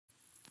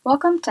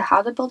Welcome to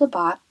How to Build a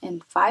Bot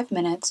in 5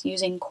 minutes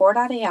using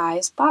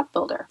Kore.ai's Bot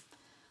Builder.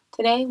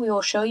 Today we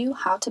will show you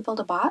how to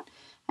build a bot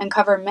and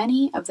cover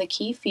many of the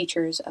key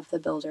features of the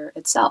builder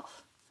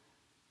itself.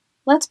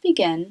 Let's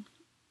begin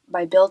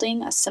by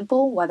building a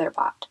simple weather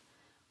bot.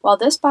 While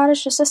this bot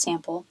is just a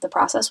sample, the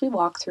process we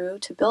walk through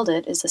to build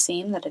it is the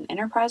same that an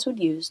enterprise would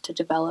use to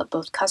develop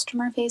both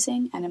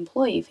customer-facing and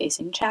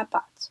employee-facing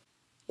chatbots.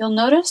 You'll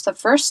notice the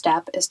first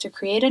step is to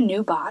create a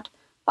new bot,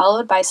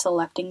 followed by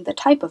selecting the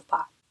type of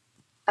bot.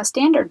 A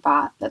standard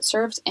bot that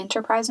serves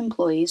enterprise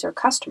employees or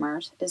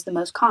customers is the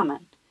most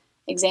common.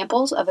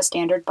 Examples of a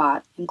standard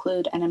bot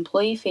include an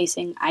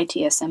employee-facing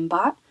ITSM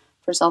bot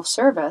for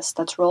self-service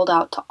that's rolled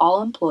out to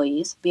all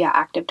employees via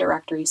Active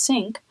Directory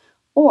sync,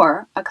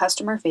 or a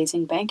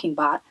customer-facing banking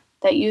bot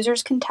that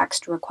users can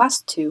text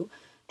requests to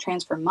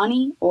transfer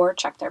money or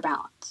check their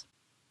balance.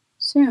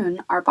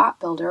 Soon, our bot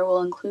builder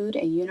will include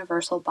a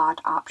universal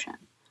bot option.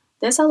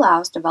 This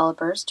allows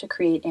developers to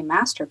create a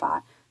master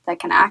bot that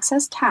can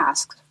access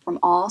tasks from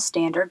all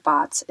standard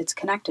bots it's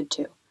connected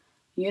to.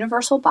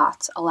 Universal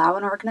bots allow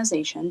an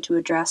organization to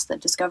address the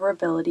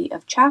discoverability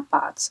of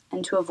chatbots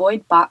and to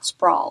avoid bot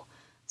sprawl,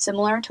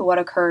 similar to what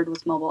occurred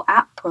with mobile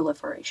app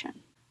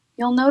proliferation.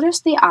 You'll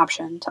notice the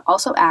option to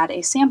also add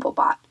a sample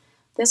bot.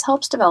 This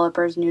helps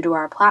developers new to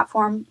our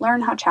platform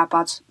learn how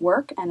chatbots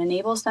work and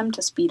enables them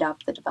to speed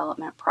up the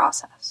development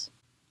process.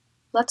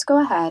 Let's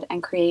go ahead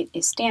and create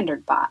a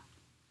standard bot.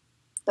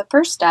 The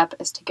first step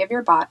is to give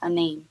your bot a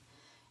name.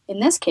 In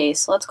this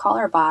case, let's call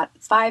our bot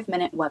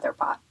 5-Minute Weather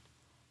Bot.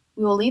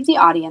 We will leave the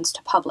audience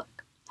to public.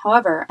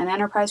 However, an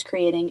enterprise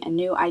creating a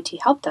new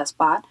IT help desk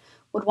bot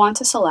would want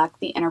to select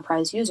the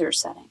enterprise user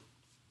setting.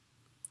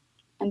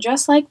 And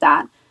just like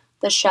that,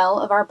 the shell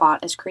of our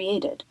bot is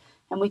created,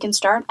 and we can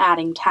start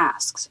adding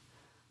tasks.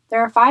 There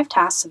are 5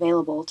 tasks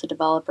available to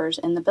developers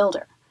in the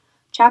builder.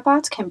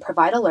 Chatbots can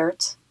provide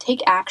alerts,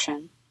 take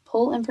action,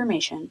 pull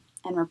information,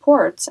 and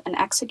reports and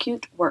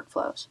execute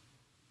workflows.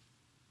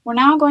 We're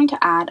now going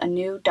to add a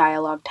new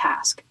dialog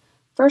task.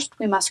 First,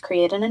 we must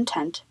create an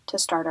intent to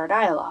start our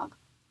dialog.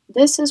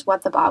 This is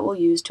what the bot will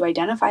use to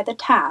identify the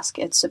task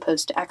it's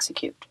supposed to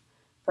execute.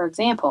 For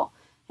example,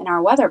 in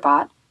our weather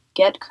bot,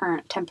 get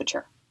current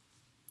temperature.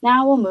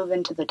 Now we'll move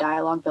into the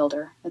dialog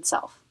builder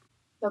itself.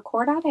 The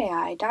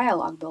Kore.ai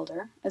Dialog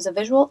Builder is a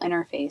visual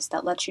interface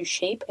that lets you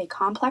shape a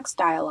complex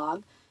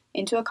dialog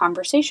into a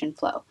conversation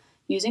flow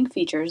using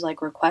features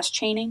like request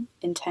chaining,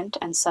 intent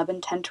and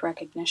sub-intent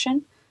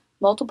recognition,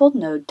 multiple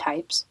node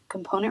types,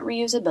 component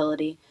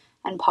reusability,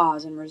 and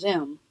pause and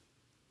resume.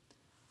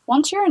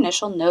 Once your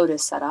initial node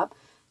is set up,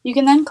 you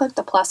can then click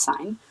the plus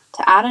sign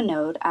to add a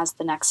node as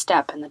the next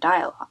step in the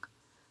dialog.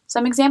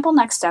 Some example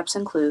next steps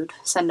include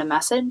send a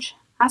message,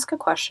 ask a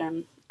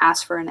question,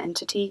 ask for an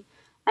entity,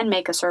 and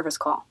make a service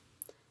call.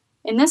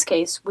 In this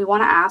case, we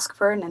want to ask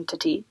for an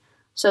entity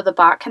so the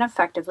bot can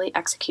effectively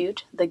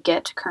execute the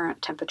get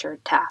current temperature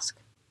task.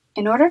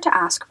 In order to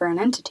ask for an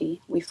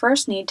entity, we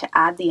first need to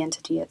add the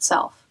entity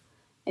itself.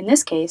 In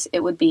this case, it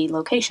would be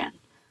location.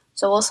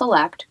 So we'll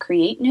select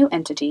Create New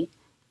Entity,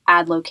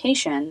 add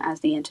location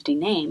as the entity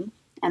name,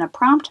 and a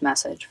prompt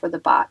message for the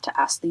bot to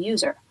ask the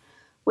user,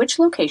 which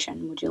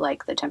location would you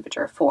like the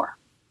temperature for?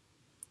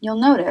 You'll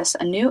notice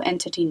a new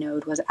entity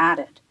node was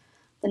added.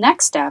 The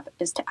next step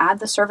is to add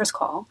the service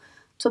call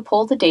to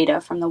pull the data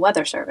from the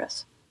weather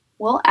service.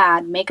 We'll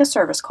add Make a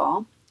Service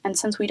Call, and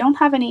since we don't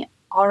have any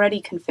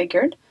already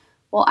configured,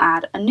 we'll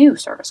add a new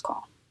service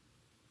call.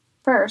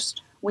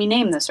 First, we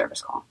name the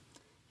service call.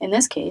 In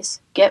this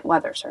case, Get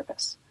Weather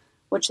Service,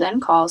 which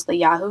then calls the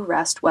Yahoo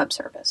REST web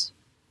service.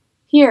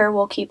 Here,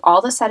 we'll keep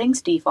all the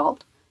settings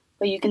default,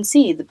 but you can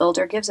see the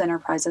builder gives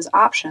enterprises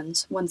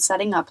options when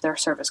setting up their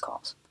service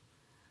calls.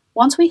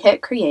 Once we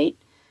hit Create,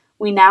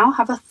 we now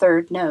have a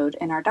third node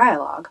in our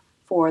dialog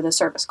for the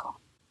service call.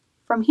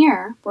 From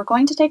here, we're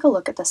going to take a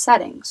look at the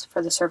settings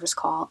for the service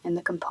call in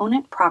the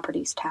Component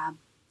Properties tab.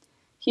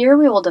 Here,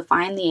 we will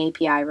define the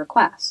API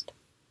request.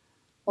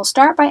 We'll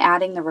start by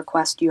adding the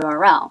request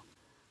URL.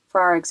 For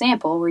our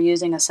example, we're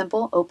using a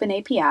simple open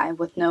API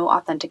with no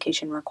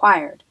authentication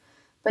required,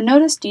 but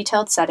notice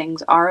detailed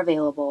settings are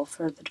available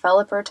for the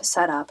developer to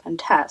set up and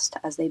test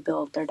as they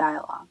build their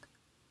dialog.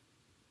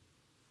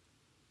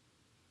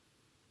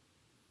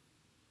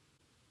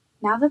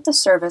 Now that the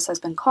service has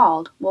been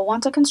called, we'll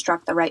want to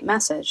construct the right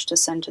message to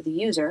send to the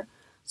user,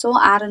 so we'll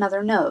add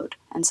another node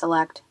and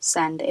select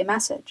Send a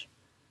Message.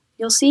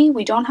 You'll see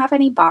we don't have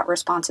any bot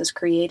responses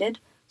created,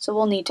 so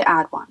we'll need to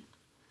add one.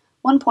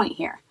 One point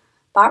here.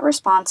 Bot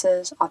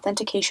responses,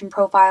 authentication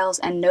profiles,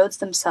 and nodes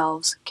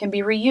themselves can be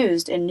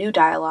reused in new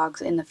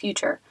dialogues in the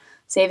future,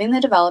 saving the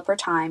developer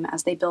time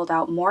as they build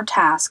out more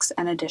tasks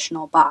and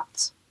additional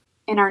bots.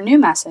 In our new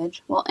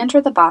message, we'll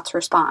enter the bot's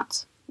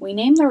response. We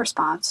name the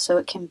response so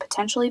it can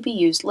potentially be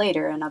used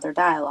later in other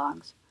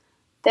dialogues.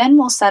 Then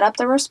we'll set up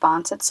the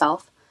response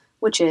itself,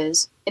 which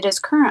is, it is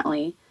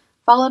currently,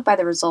 followed by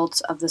the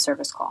results of the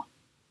service call.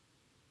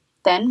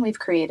 Then we've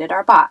created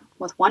our bot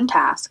with one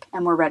task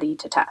and we're ready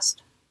to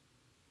test.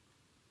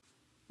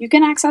 You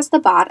can access the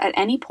bot at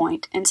any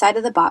point inside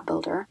of the Bot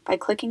Builder by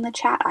clicking the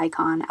chat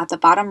icon at the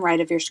bottom right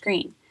of your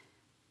screen.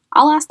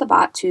 I'll ask the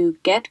bot to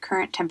get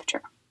current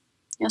temperature.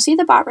 You'll see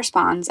the bot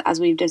responds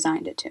as we've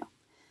designed it to.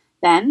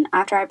 Then,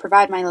 after I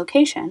provide my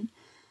location,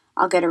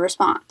 I'll get a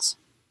response.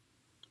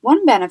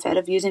 One benefit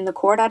of using the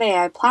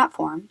Kore.ai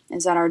platform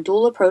is that our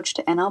dual approach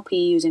to NLP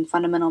using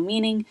fundamental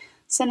meaning,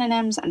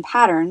 synonyms, and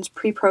patterns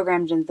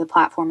pre-programmed into the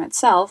platform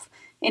itself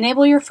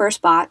enable your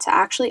first bot to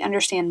actually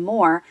understand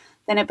more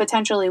than it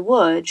potentially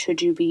would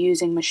should you be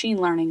using machine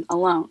learning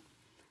alone.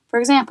 For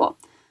example,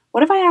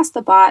 what if I asked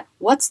the bot,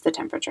 "What's the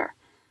temperature?"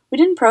 We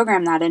didn't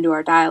program that into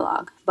our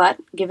dialogue, but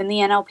given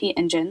the NLP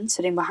engine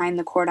sitting behind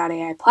the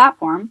Kore.ai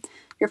platform,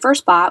 your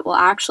first bot will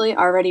actually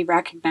already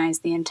recognize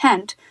the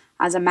intent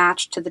as a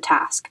match to the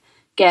task,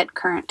 get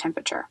current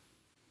temperature.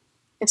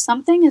 If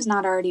something is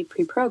not already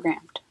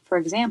pre-programmed, for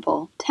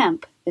example,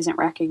 temp isn't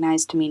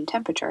recognized to mean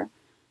temperature,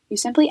 you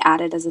simply add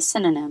it as a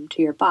synonym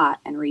to your bot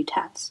and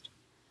retest.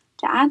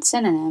 To add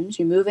synonyms,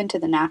 you move into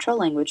the Natural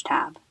Language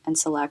tab and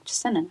select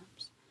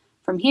Synonyms.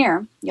 From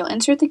here, you'll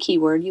insert the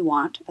keyword you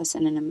want a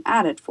synonym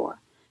added for,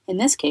 in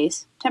this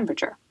case,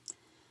 temperature.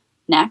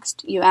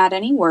 Next, you add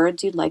any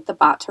words you'd like the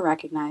bot to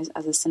recognize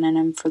as a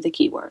synonym for the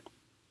keyword.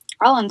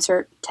 I'll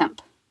insert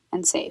temp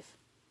and save.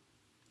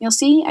 You'll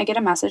see I get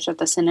a message that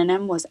the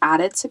synonym was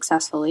added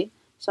successfully,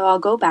 so I'll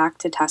go back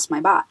to test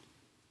my bot.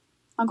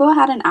 I'll go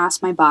ahead and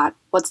ask my bot,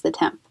 "What's the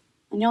temp?"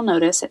 And you'll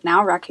notice it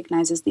now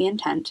recognizes the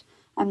intent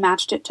and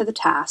matched it to the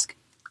task,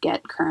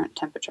 get current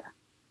temperature.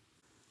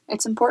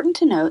 It's important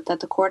to note that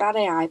the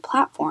Kore.ai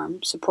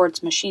platform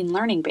supports machine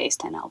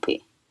learning-based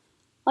NLP.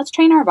 Let's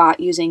train our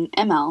bot using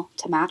ML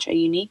to match a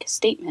unique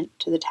statement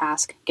to the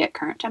task, get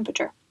current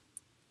temperature.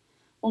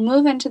 We'll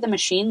move into the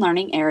machine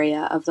learning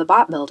area of the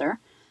Bot Builder,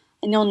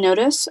 and you'll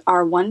notice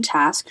our one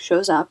task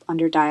shows up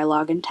under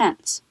dialogue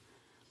intents.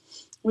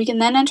 We can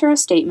then enter a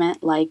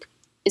statement like,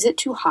 "Is it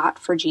too hot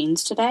for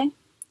jeans today?"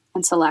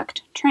 and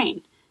select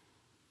Train.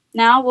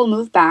 Now we'll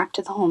move back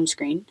to the home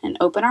screen and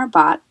open our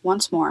bot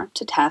once more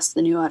to test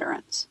the new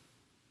utterance.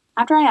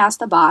 After I ask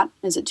the bot,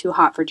 "Is it too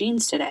hot for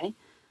jeans today?"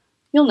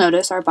 you'll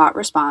notice our bot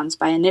responds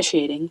by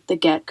initiating the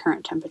Get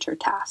Current Temperature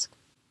task.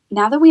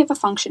 Now that we have a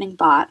functioning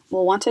bot,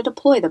 we'll want to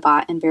deploy the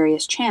bot in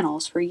various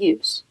channels for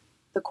use.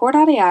 The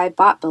Kore.ai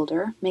Bot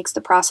Builder makes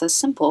the process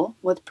simple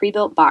with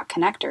pre-built bot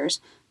connectors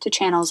to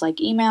channels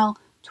like email,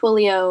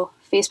 Twilio,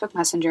 Facebook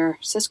Messenger,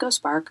 Cisco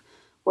Spark,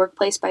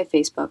 Workplace by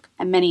Facebook,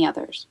 and many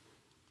others.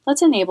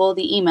 Let's enable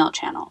the email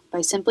channel by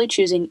simply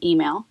choosing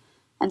Email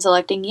and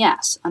selecting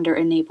Yes under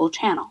Enable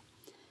Channel.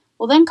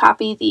 We'll then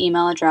copy the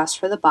email address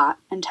for the bot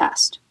and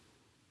test.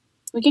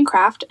 We can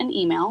craft an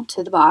email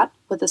to the bot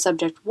with the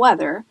subject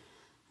Weather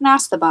and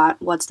ask the bot,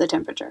 "What's the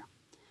temperature?"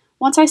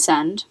 Once I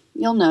send,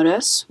 you'll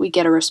notice we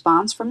get a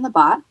response from the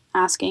bot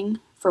asking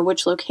for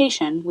which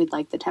location we'd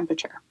like the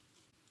temperature.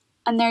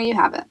 And there you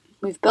have it.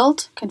 We've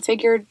built,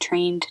 configured,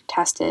 trained,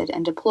 tested,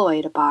 and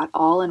deployed a bot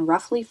all in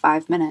roughly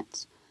 5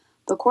 minutes.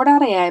 The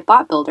Kore.ai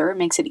Bot Builder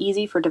makes it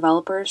easy for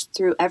developers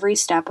through every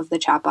step of the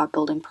chatbot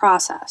building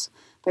process,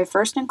 by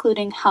first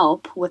including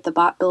help with the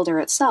bot builder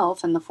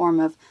itself in the form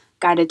of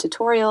guided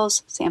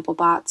tutorials, sample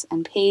bots,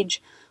 and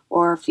page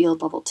or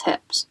field-level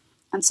tips.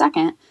 And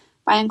second,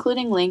 by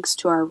including links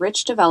to our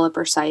rich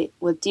developer site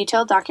with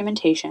detailed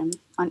documentation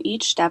on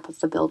each step of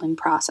the building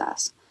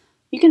process.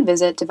 You can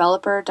visit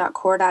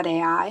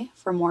developer.kore.ai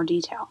for more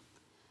detail.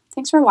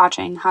 Thanks for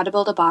watching How to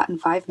Build a Bot in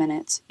 5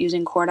 Minutes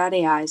using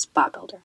Kore.ai's Bot Builder.